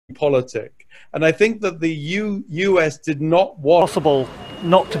politic. And I think that the US did not want possible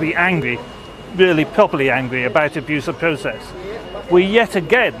not to be angry, really properly angry about abuse of process. We yet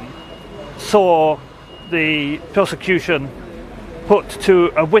again saw the prosecution put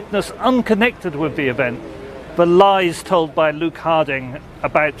to a witness unconnected with the event the lies told by Luke Harding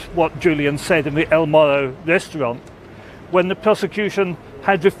about what Julian said in the El Moro restaurant, when the prosecution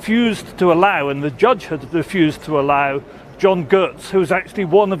had refused to allow, and the judge had refused to allow, John Gertz, who was actually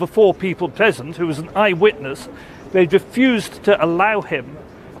one of the 4 people present, who was an eyewitness. They refused to allow him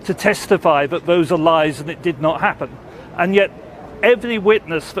to testify that those are lies and it did not happen. And yet every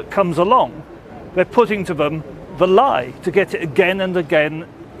witness that comes along, they're putting to them the lie to get it again and again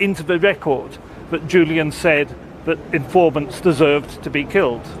into the record that Julian said that informants deserved to be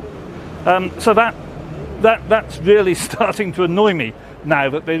killed. So that's really starting to annoy me now,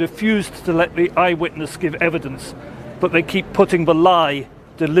 that they refused to let the eyewitness give evidence, but they keep putting the lie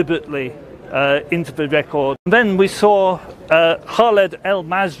deliberately into the record. And then we saw Khaled El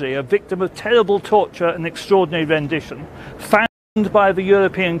Masri, a victim of terrible torture and extraordinary rendition, found by the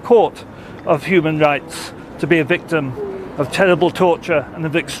European Court of Human Rights to be a victim of terrible torture and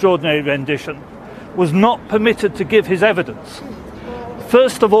of extraordinary rendition, was not permitted to give his evidence.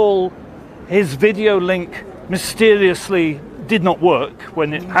 First of all, his video link mysteriously did not work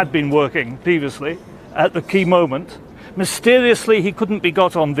when it had been working previously at the key moment. Mysteriously, he couldn't be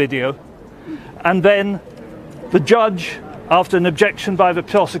got on video. And then the judge, after an objection by the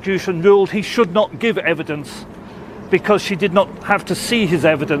prosecution, ruled he should not give evidence because she did not have to see his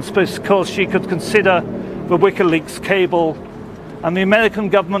evidence, because she could consider the WikiLeaks cable. And the American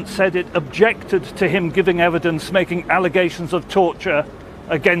government said it objected to him giving evidence, making allegations of torture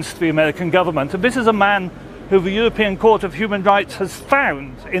against the American government. And this is a man who the European Court of Human Rights has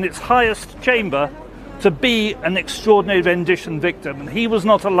found in its highest chamber to be an extraordinary rendition victim. And he was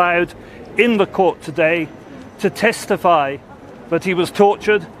not allowed in the court today to testify that he was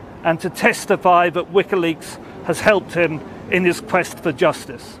tortured and to testify that WikiLeaks has helped him in his quest for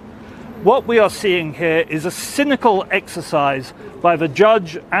justice. What we are seeing here is a cynical exercise by the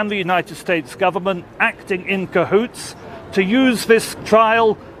judge and the United States government acting in cahoots to use this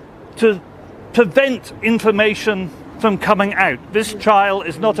trial to prevent information from coming out. This trial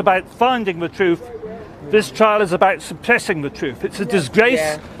is not about finding the truth. This trial is about suppressing the truth. It's a disgrace.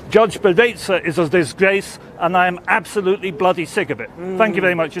 Yeah. Judge Beretsa is a disgrace, and I am absolutely bloody sick of it. Thank you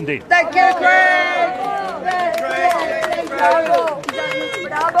very much indeed. Thank you, Craig! Bravo!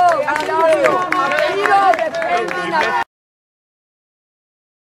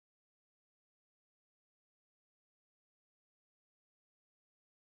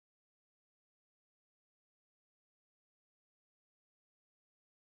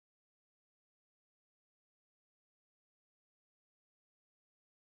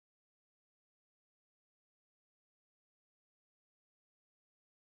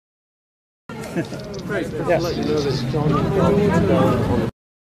 Great, just to let you know that John is going to go on the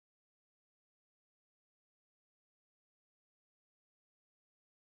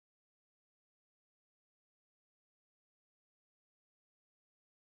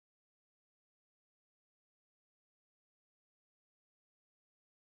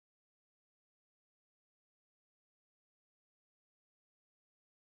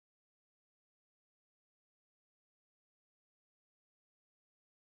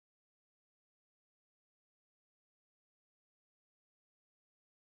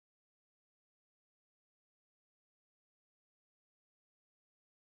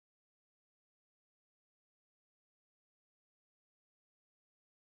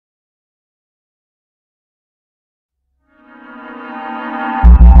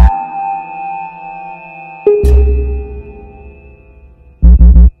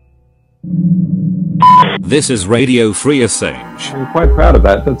This is Radio Free Assange. I'm quite proud of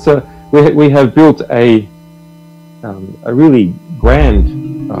that. That's we have built a really grand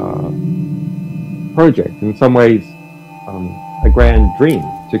project. In some ways, a grand dream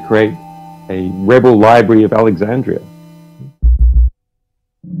to create a rebel library of Alexandria.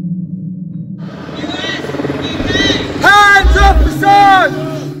 Hands up, Assange!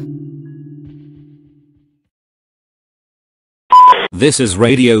 This is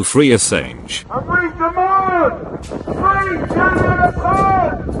Radio Free Assange. And we demand free Julian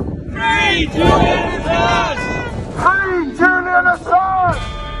Assange! Free Julian Assange! Free Julian Assange!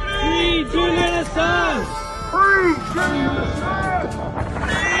 Free Julian Assange! Free Julian Assange!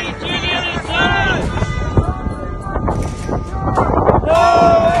 Free Julian Assange! No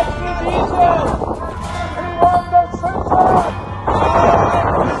extradition! He won the censor! No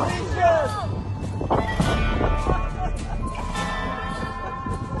extradition!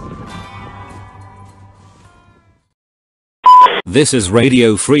 This is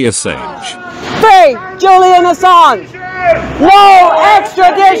Radio Free Assange. Free Julian Assange! No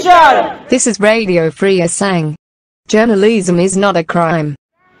extradition! This is Radio Free Assange. Journalism is not a crime.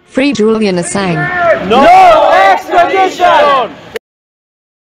 Free Julian Assange. No extradition!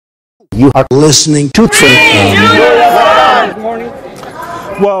 You are listening to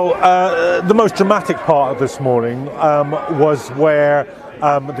Well, the most dramatic part of this morning was where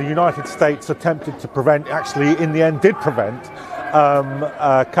the United States attempted to prevent, actually in the end did prevent,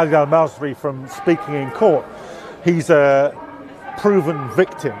 Khalid al-Masri from speaking in court. He's a proven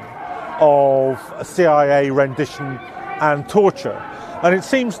victim of CIA rendition and torture. And it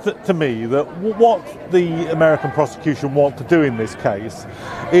seems to me that what the American prosecution want to do in this case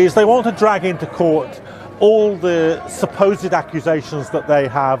is they want to drag into court all the supposed accusations that they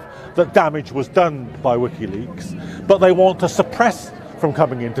have that damage was done by WikiLeaks, but they want to suppress from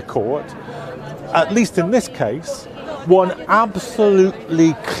coming into court, at least in this case, one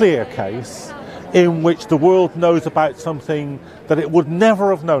absolutely clear case in which the world knows about something that it would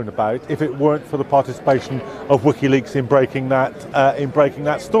never have known about if it weren't for the participation of WikiLeaks in breaking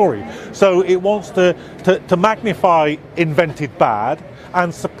that story. So it wants to magnify invented bad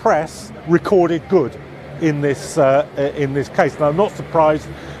and suppress recorded good in this case. And I'm not surprised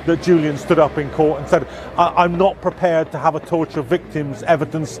that Julian stood up in court and said, I'm not prepared to have a torture victim's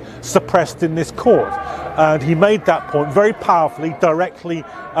evidence suppressed in this court. And he made that point very powerfully, directly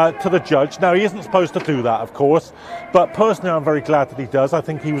to the judge. Now, he isn't supposed to do that, of course, but personally I'm very glad that he does. I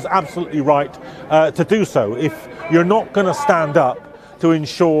think he was absolutely right to do so. If you're not going to stand up to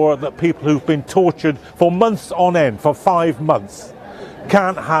ensure that people who've been tortured for months on end, for 5 months,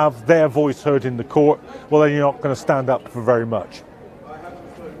 can't have their voice heard in the court, well, then you're not going to stand up for very much.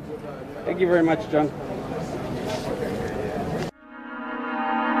 Thank you very much, John.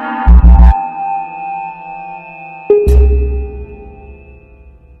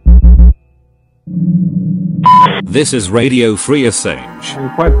 This is Radio Free Assange.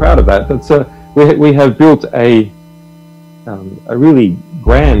 I'm quite proud of that. That's we have built a really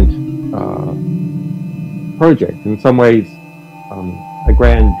grand project. In some ways, a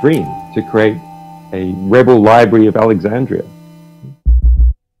grand dream to create a rebel library of Alexandria.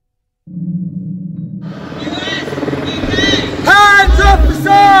 Hands up,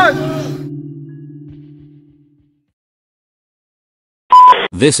 Assange!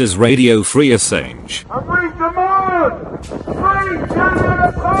 This is Radio Free Assange. And we demand free Julian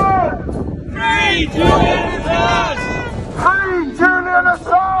Assange! Free Julian Assange! Free Julian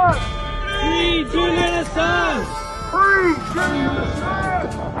Assange! Free Julian Assange! Free Julian Assange!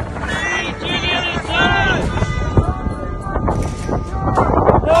 Free Julian Assange!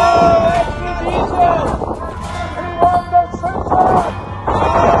 No extradition! Anyone that's censored!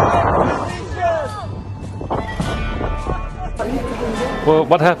 Well,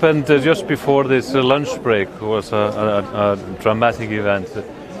 what happened just before this lunch break was a dramatic event.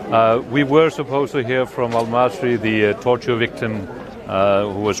 We were supposed to hear from al-Masri, the torture victim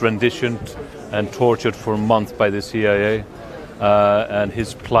who was renditioned and tortured for a month by the CIA, and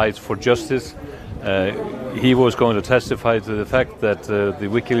his plight for justice. He was going to testify to the fact that the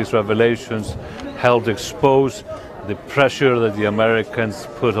WikiLeaks revelations helped expose the pressure that the Americans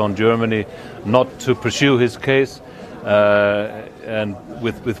put on Germany not to pursue his case, and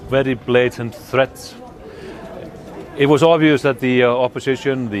with very blatant threats. It was obvious that the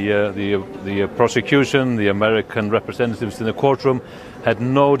opposition, the prosecution, the American representatives in the courtroom had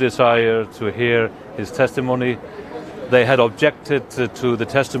no desire to hear his testimony. They had objected to the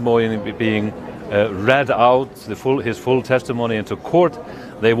testimony being read out, his full testimony into court.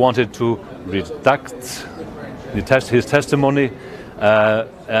 They wanted to redact his testimony,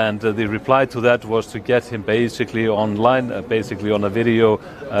 and the reply to that was to get him basically online, basically on a video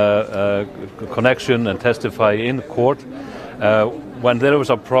connection and testify in court. When there was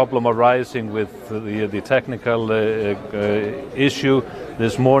a problem arising with the technical issue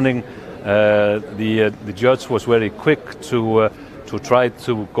this morning, the judge was very quick to try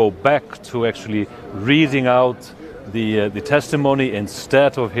to go back to actually reading out the testimony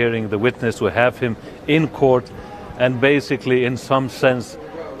instead of hearing the witness, to have him in court, and basically, in some sense,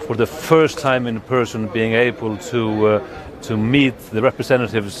 for the first time in person, being able to meet the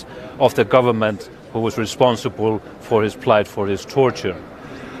representatives of the government who was responsible for his plight, for his torture.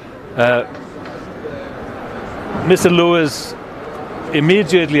 Mr. Lewis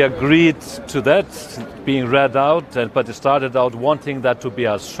immediately agreed to that being read out, but he started out wanting that to be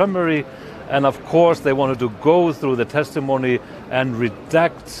a summary, and of course they wanted to go through the testimony and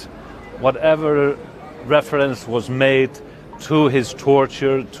redact whatever reference was made to his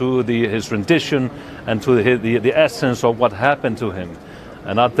torture, to his rendition, and to the essence of what happened to him.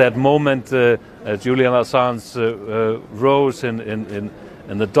 And at that moment, Julian Assange rose in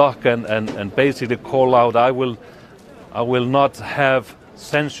the dock and basically called out, I will not have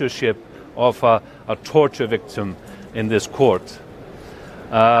censorship of a torture victim in this court.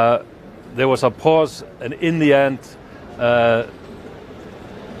 There was a pause, and in the end,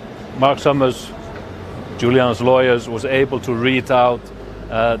 Mark Summers, Julian's lawyers, was able to read out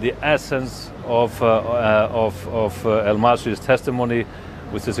the essence of El-Masri's testimony,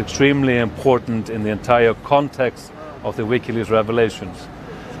 which is extremely important in the entire context of the WikiLeaks revelations.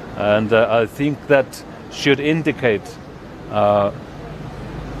 And I think that should indicate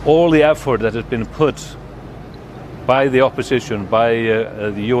all the effort that has been put by the opposition, by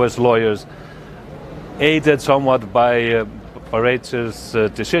the US lawyers, aided somewhat by Bahrain's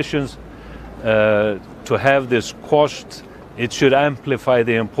decisions to have this quashed. It should amplify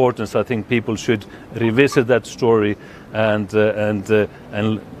the importance. I think people should revisit that story and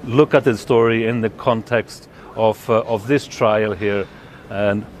look at the story in the context of this trial here,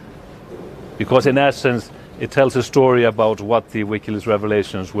 and because in essence it tells a story about what the WikiLeaks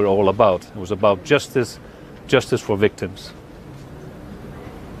revelations were all about. It was about justice for victims.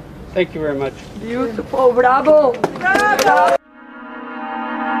 Thank you very much. Beautiful, bravo! Bravo!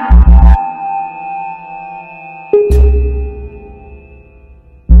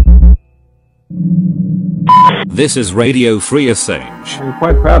 This is Radio Free Assange. I'm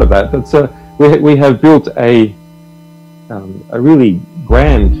quite proud of that. That's we have built a really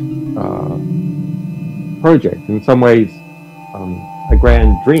grand project, in some ways a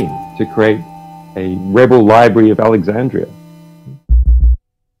grand dream, to create a rebel library of Alexandria.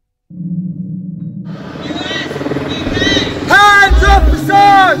 Hands up,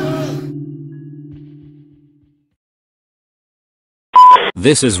 Assange!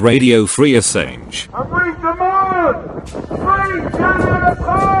 This is Radio Free Assange. And we demand free Julian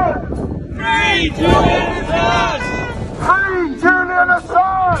Assange! Free Julian Assange! Free Julian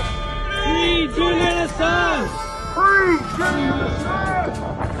Assange! Free Julian Assange! Free Julian Assange!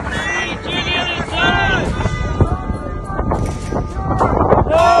 Free Julian Assange!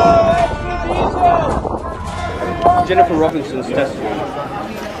 No extradition! Jennifer Robinson's testimony.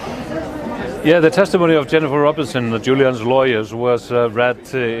 Yeah, the testimony of Jennifer Robinson, Julian's lawyers, was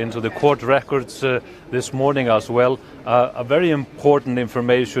read into the court records this morning as well. A very important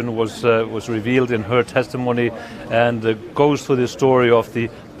information was revealed in her testimony, and goes to the story of the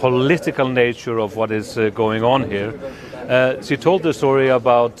political nature of what is going on here. She told the story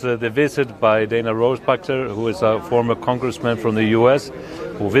about the visit by Dana Rohrabacher, who is a former congressman from the US,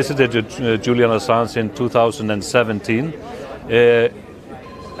 who visited Julian Assange in 2017.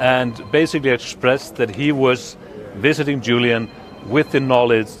 And basically expressed that he was visiting Julian with the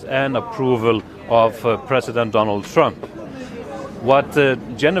knowledge and approval of President Donald Trump. What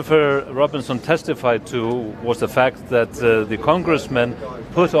Jennifer Robinson testified to was the fact that the congressman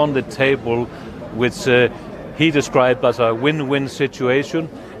put on the table, which he described as a win-win situation.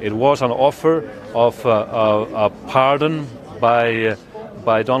 It was an offer of a pardon by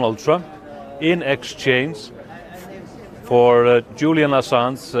Donald Trump in exchange for Julian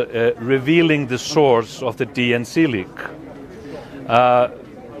Assange revealing the source of the DNC leak.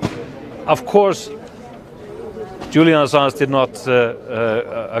 Of course, Julian Assange did not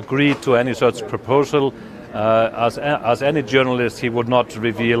agree to any such proposal. As any journalist, he would not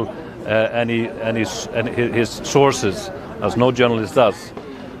reveal his sources, as no journalist does.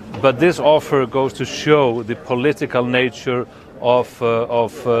 But this offer goes to show the political nature of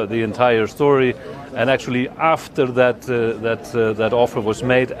the entire story. And actually, after that offer was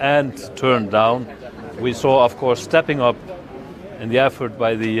made and turned down, we saw, of course, stepping up in the effort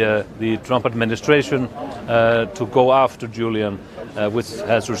by the Trump administration to go after Julian, which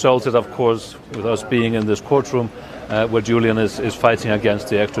has resulted, of course, with us being in this courtroom where Julian is fighting against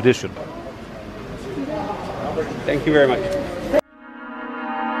the extradition. Thank you very much.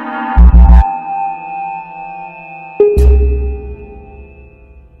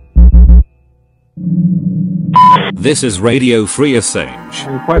 This is Radio Free Assange.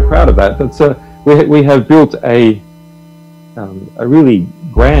 I'm quite proud of that. That's we have built a really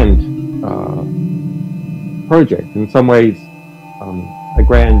grand project, in some ways a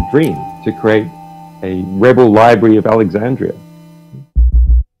grand dream, to create a rebel library of Alexandria.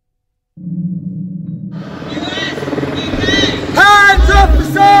 Hands up,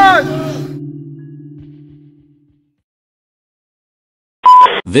 Assange!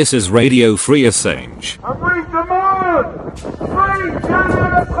 This is Radio Free Assange. And we demand free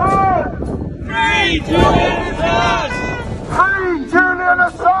Julian Assange! Free Julian Assange!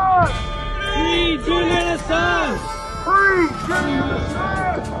 Assange! Free Julian Assange! Free Julian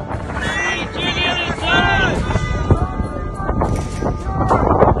Assange! Free Julian Assange!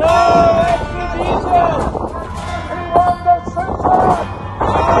 No extradition! Anyone that's censored!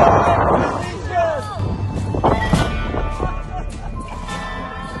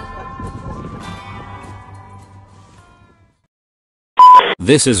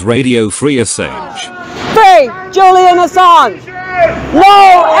 This is Radio Free Assange. Free Julian Assange!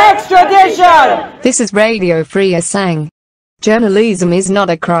 No extradition! This is Radio Free Assange. Journalism is not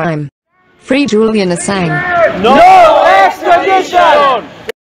a crime. Free Julian Assange. No extradition!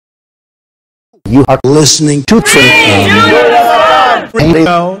 You are listening to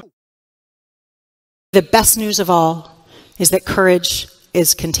Radio. The best news of all is that courage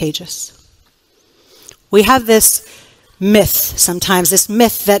is contagious. We have this myth sometimes, this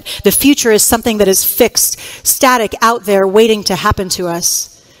myth that the future is something that is fixed, static, out there, waiting to happen to us.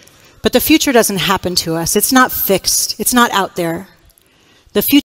 But the future doesn't happen to us. It's not fixed. It's not out there. The future